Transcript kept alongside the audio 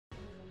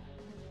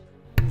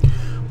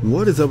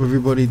What is up,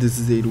 everybody? This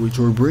is 808.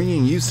 We're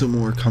bringing you some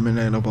more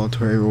Kamen about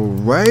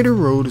Rider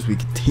Road as we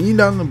continue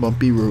down the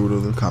bumpy road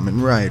of the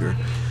Kamen Rider.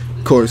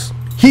 Of course,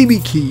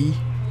 Hibiki.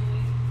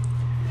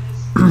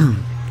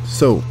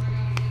 So,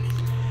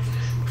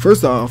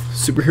 first off,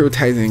 Superhero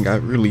Tyson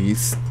got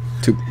released.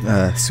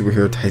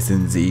 Superhero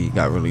Tyson Z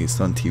got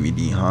released on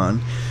TVD Han,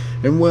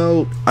 and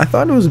well, I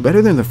thought it was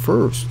better than the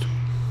first.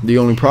 The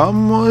only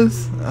problem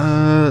was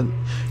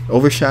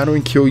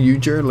overshadowing Kill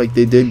User like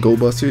they did Go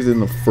Busters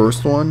in the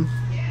first one.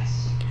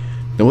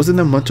 There wasn't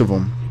that much of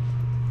them,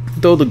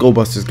 though the Go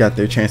Busters got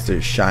their chance to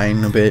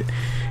shine a bit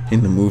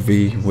in the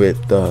movie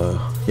with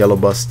Yellow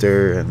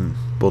Buster and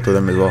both of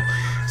them as well.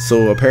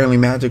 So apparently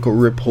magical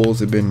rip holes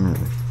have been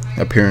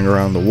appearing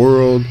around the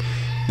world.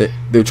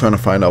 They're trying to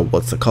find out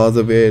what's the cause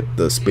of it.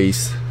 The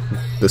space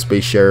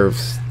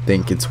sheriffs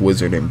think it's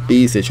Wizard and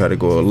Beast. They try to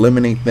go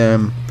eliminate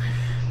them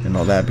and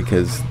all that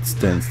because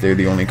since they're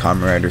the only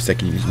Kamen Riders that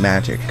can use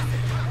magic.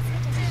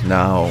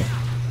 Now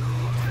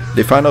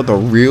they find out the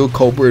real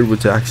culprit,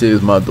 which actually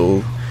is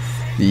Mado,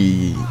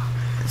 the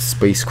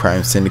Space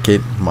Crime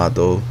Syndicate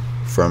Mado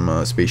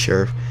from Space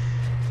Sheriff.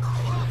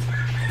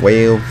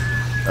 Well,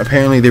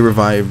 apparently they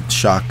revived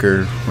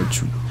Shocker,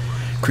 which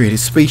created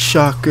Space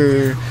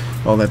Shocker,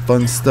 all that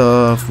fun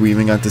stuff. We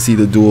even got to see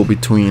the duel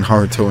between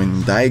Haruto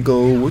and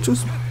Daigo, which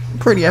was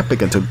pretty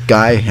epic until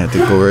Guy had to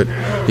go it.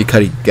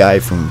 Hikari Guy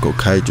from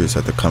Gokaijers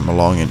had to come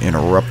along and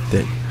interrupt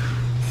it.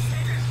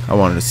 I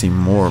wanted to see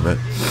more of it,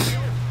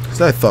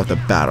 because I thought the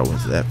battle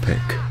was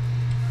epic.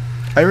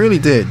 I really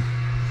did.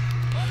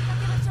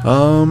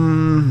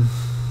 Other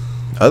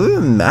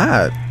than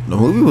that, the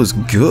movie was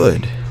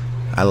good.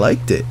 I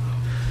liked it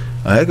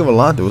a heck of a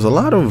lot. There was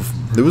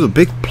a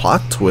big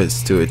plot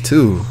twist to it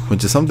too,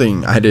 which is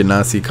something I did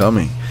not see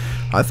coming.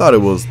 I thought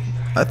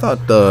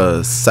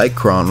the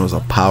Cycron was a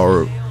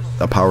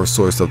power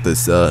source of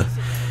this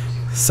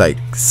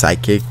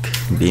psychic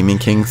Demon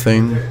King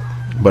thing,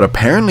 but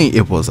apparently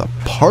it was a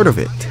part of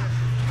it.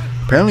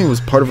 Apparently it was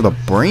part of the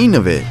brain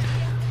of it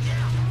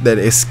that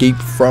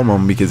escaped from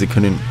him because it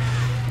couldn't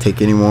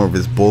take any more of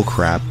his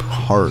bullcrap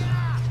heart.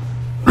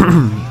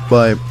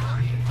 But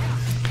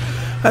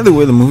either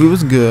way, the movie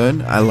was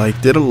good. I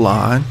liked it a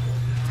lot.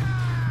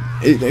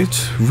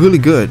 It's really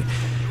good.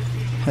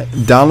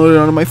 Downloaded it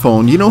onto my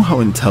phone. You know how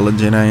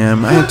intelligent I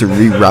am. I had to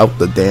reroute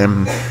the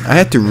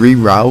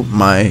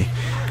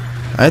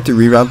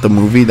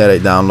movie that I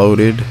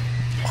downloaded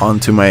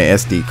onto my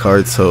SD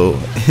card. So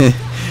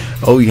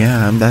oh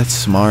yeah, I'm that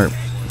smart,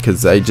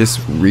 because I just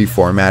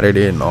reformatted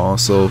it and all,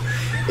 so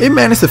it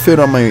managed to fit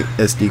on my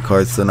SD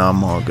card, so now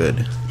I'm all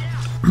good.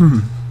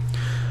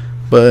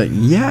 But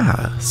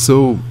yeah,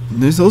 so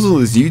there's also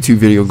this YouTube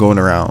video going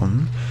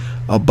around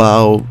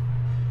about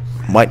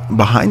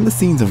behind the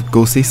scenes of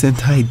Gosei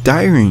Sentai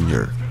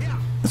Dairanger.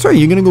 That's right,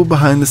 you're gonna go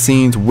behind the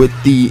scenes with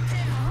the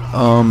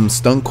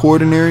stunt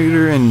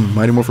coordinator and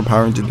Mighty Morphin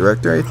Power Ranger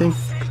director, I think,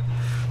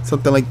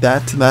 something like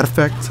that, to that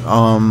effect.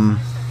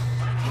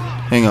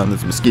 Hang on,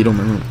 this mosquito in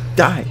my room.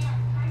 Die!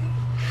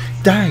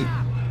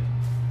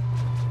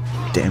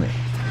 Damn it.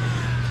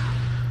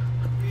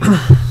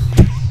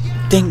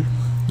 Dang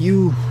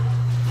you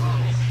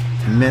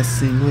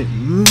messing with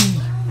me.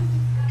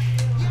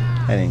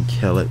 I didn't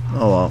kill it.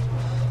 Oh well.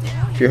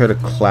 If you heard a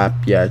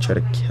clap, yeah, I tried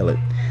to kill it.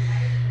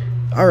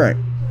 Alright.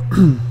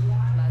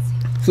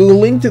 So the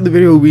link to the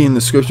video will be in the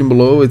description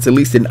below. It's at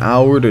least an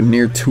hour to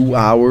near 2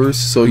 hours.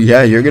 So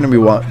yeah, you're gonna be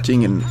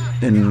watching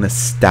in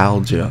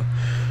nostalgia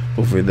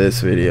over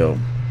this video.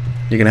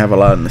 You're gonna have a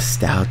lot of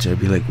nostalgia.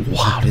 Be like,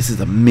 wow, this is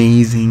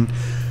amazing.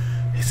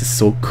 This is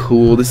so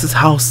cool. This is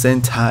how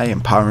Sentai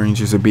and Power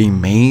Rangers are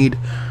being made.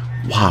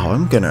 Wow,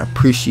 I'm gonna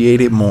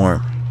appreciate it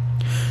more.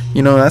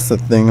 You know, that's the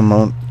thing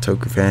about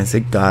Toku fans.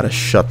 They gotta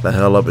shut the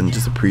hell up and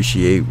just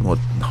appreciate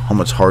how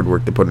much hard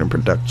work they put in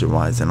production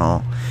wise and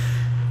all.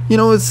 You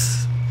know,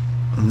 it's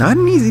not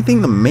an easy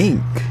thing to make.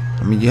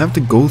 I mean, you have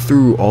to go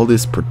through all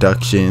this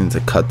productions,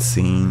 the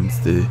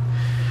cutscenes, the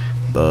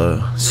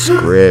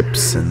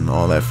scripts and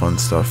all that fun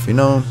stuff. You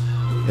know,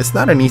 it's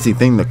not an easy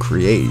thing to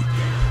create,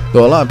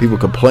 though a lot of people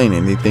complain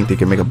and they think they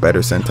can make a better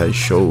Sentai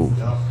show,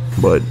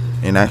 but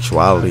in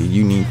actuality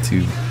you need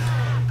to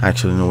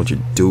actually know what you're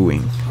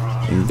doing,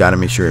 and you gotta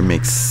make sure it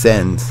makes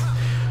sense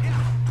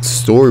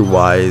story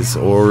wise,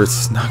 or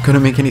it's not gonna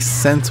make any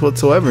sense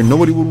whatsoever.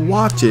 Nobody would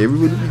watch it.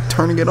 Everybody would be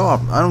turning it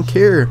off. I don't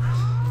care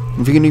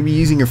if you're gonna be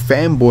using your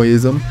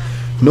fanboyism.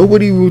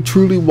 Nobody will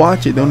truly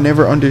watch it. They'll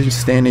never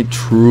understand it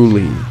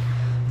truly.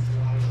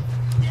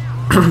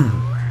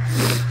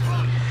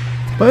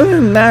 But other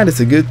than that, it's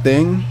a good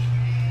thing.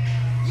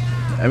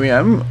 I mean,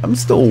 I'm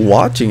still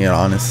watching it,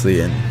 honestly,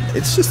 and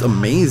it's just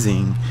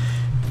amazing.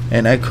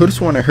 And I could have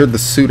sworn I heard the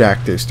suit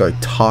actor start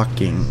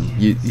talking,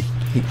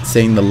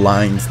 saying the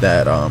lines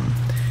that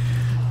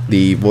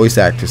the voice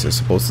actors are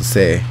supposed to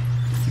say.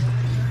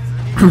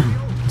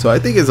 So I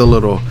think it's a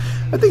little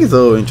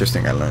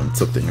interesting. I learned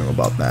something new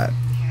about that.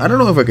 I don't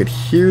know if I could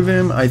hear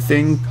them. I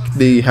think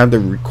they have the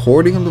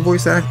recording of the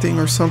voice acting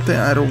or something.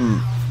 I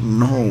don't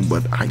know,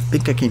 but I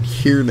think I can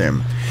hear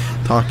them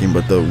talking.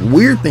 But the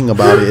weird thing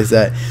about it is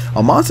that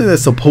a monster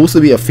that's supposed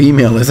to be a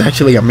female is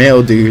actually a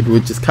male dude,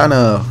 which is kind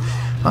of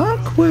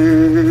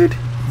awkward.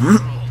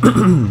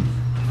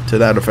 To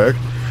that effect.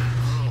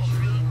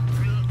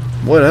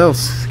 What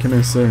else can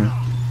I say?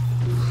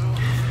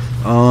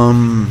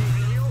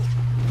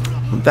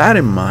 With that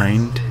in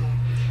mind,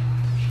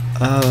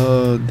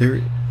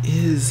 there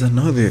is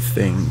another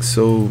thing.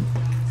 So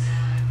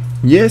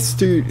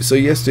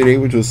yesterday,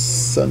 which was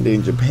Sunday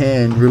in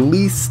Japan,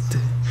 released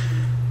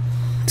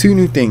two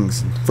new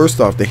things. First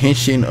off, the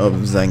Henshin of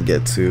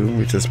Zangetsu,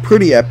 which is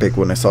pretty epic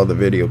when I saw the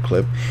video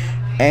clip,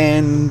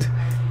 and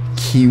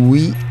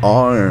Kiwi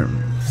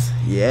Arms.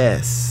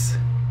 Yes,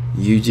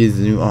 Yuji's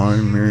new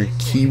armor,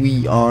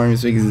 Kiwi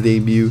Arms, makes his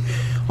debut.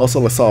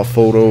 Also, I saw a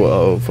photo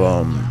of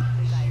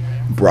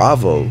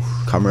Bravo,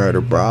 Kamen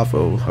Rider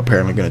Bravo,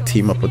 apparently going to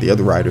team up with the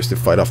other riders to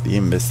fight off the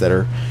Imbus that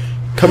are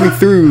coming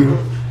through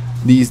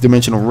these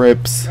dimensional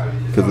rips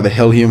because of the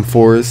Hellium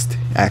Forest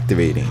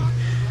activating.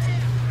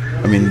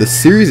 I mean, the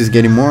series is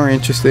getting more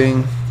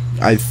interesting.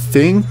 I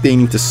think they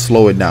need to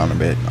slow it down a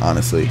bit,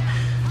 honestly.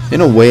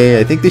 In a way,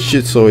 I think they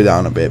should slow it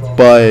down a bit,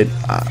 but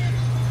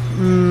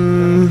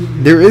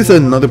there is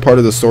another part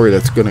of the story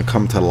that's going to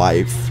come to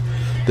life.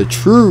 The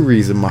true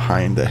reason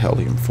behind the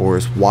Hellium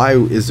Forest, why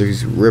is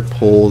these rip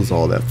holes,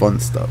 all that fun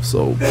stuff.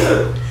 So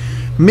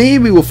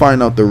maybe we'll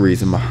find out the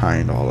reason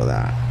behind all of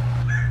that.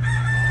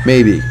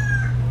 Maybe,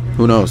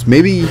 who knows?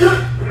 Maybe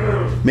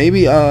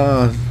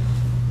the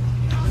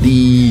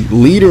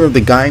leader of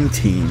the Gaim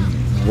team,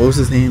 what was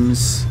his name?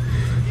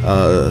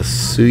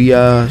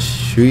 Shuya,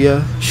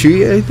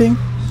 I think.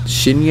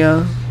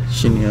 Shinya.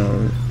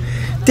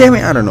 Damn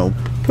it, I don't know.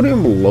 Put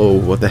him below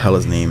what the hell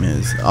his name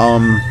is.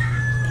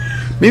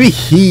 Maybe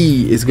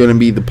he is going to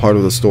be the part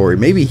of the story.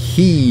 Maybe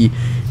he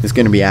is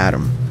going to be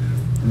Adam.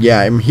 Yeah,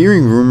 I'm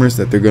hearing rumors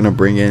that they're going to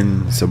bring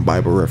in some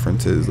Bible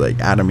references like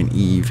Adam and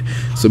Eve.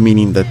 So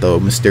meaning that the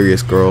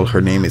mysterious girl,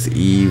 her name is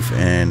Eve,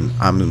 and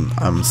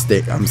I'm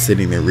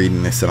sitting there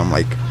reading this and I'm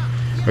like,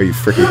 are you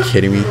freaking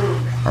kidding me?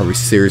 Are we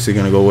seriously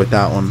going to go with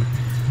that one?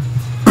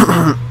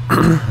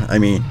 I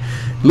mean,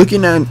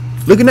 looking at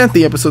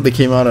the episode that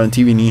came out on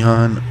TV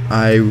Nihon,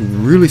 I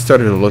really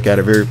started to look at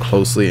it very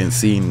closely and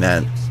seeing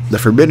that the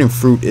forbidden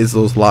fruit is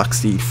those lock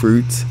seed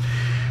fruits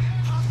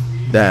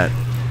that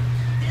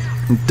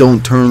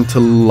don't turn to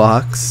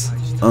locks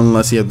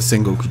unless you have the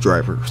Sengoku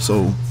driver.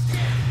 So,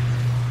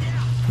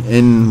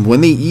 and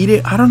when they eat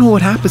it, I don't know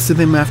what happens to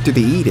them after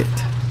they eat it.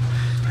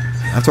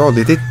 After all,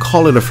 they did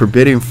call it a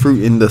forbidden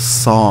fruit in the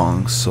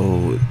song,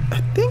 so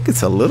I think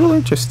it's a little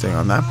interesting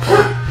on that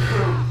part.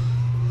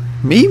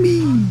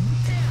 Maybe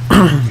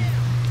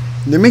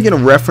they're making a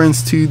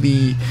reference to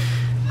the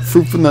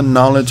fruit from the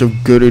knowledge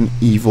of good and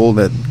evil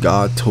that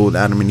God told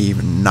Adam and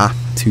Eve not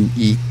to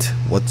eat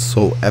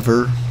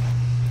whatsoever,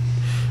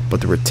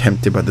 but they were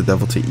tempted by the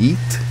devil to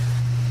eat.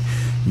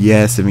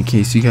 Yes, and in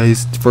case you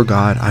guys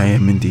forgot, I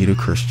am indeed a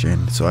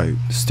Christian, so I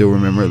still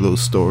remember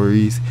those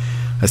stories.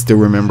 I still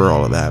remember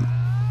all of that.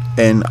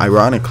 And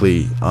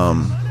ironically,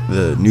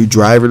 the new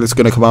driver that's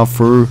going to come out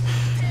for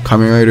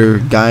Kamen Rider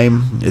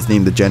Gaim is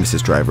named the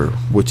Genesis driver,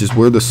 which is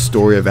where the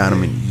story of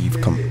Adam and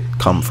Eve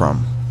come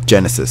from.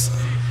 Genesis.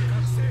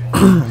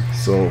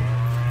 So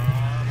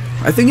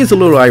I think it's a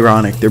little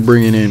ironic they're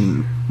bringing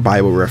in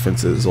Bible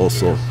references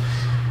also,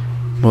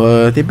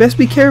 but they best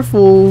be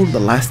careful. The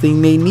last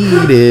thing they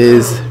need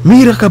is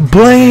Mira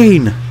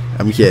Blaine.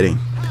 I'm kidding.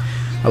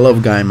 I love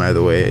Gaim, by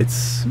the way.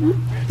 It's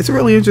a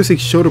really interesting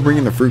show to bring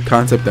in the fruit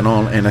concept and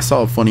all. And I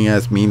saw a funny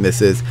ass meme that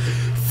says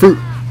fruit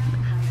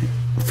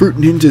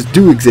ninjas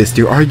do exist,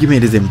 your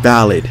argument is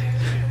invalid.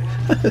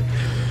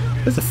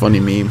 That's a funny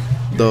meme,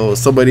 though.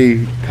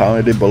 Somebody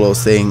commented below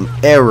saying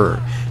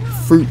error,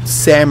 fruit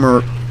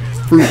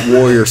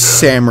warrior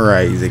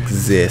samurais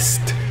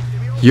exist,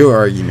 your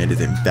argument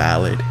is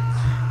invalid.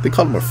 They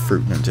called him a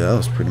fruit ninja. That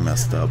was pretty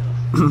messed up.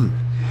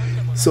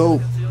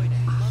 So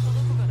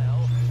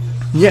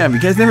yeah, if you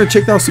guys never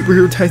checked out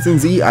Superhero Tyson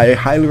Z, I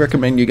highly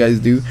recommend you guys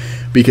do,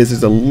 because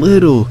there's a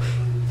little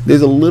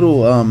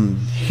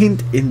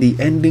hint in the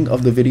ending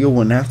of the video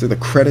when after the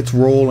credits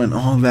roll and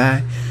all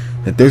that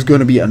there's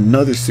going to be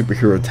another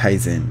Superhero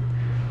Tyson.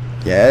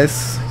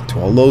 Yes, to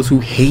all those who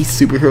hate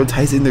Superhero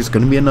Tyson, there's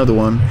going to be another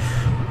one.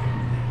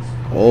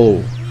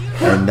 Oh,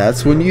 and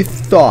that's when you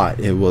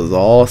thought it was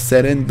all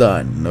said and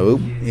done.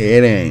 Nope,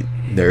 it ain't.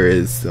 There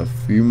is a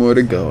few more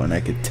to go, and I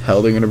could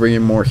tell they're going to bring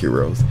in more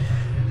heroes.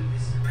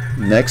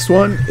 Next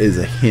one is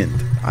a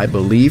hint. I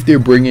believe they're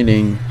bringing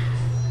in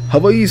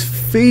Hawaii's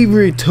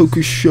favorite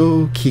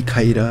tokusho,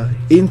 Kikaida,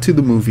 into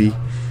the movie.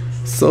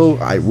 So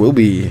I will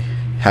be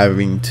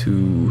having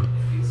to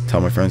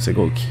tell my friends to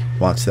go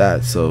watch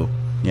that. So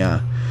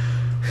yeah.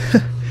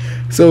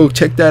 So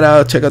check that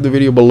out. Check out the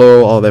video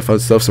below. All that fun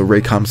stuff. So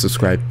rate, comment,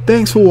 subscribe.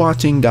 Thanks for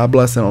watching. God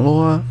bless and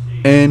aloha.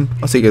 And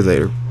I'll see you guys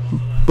later.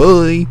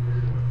 Bye.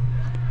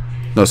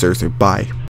 No, seriously. Bye.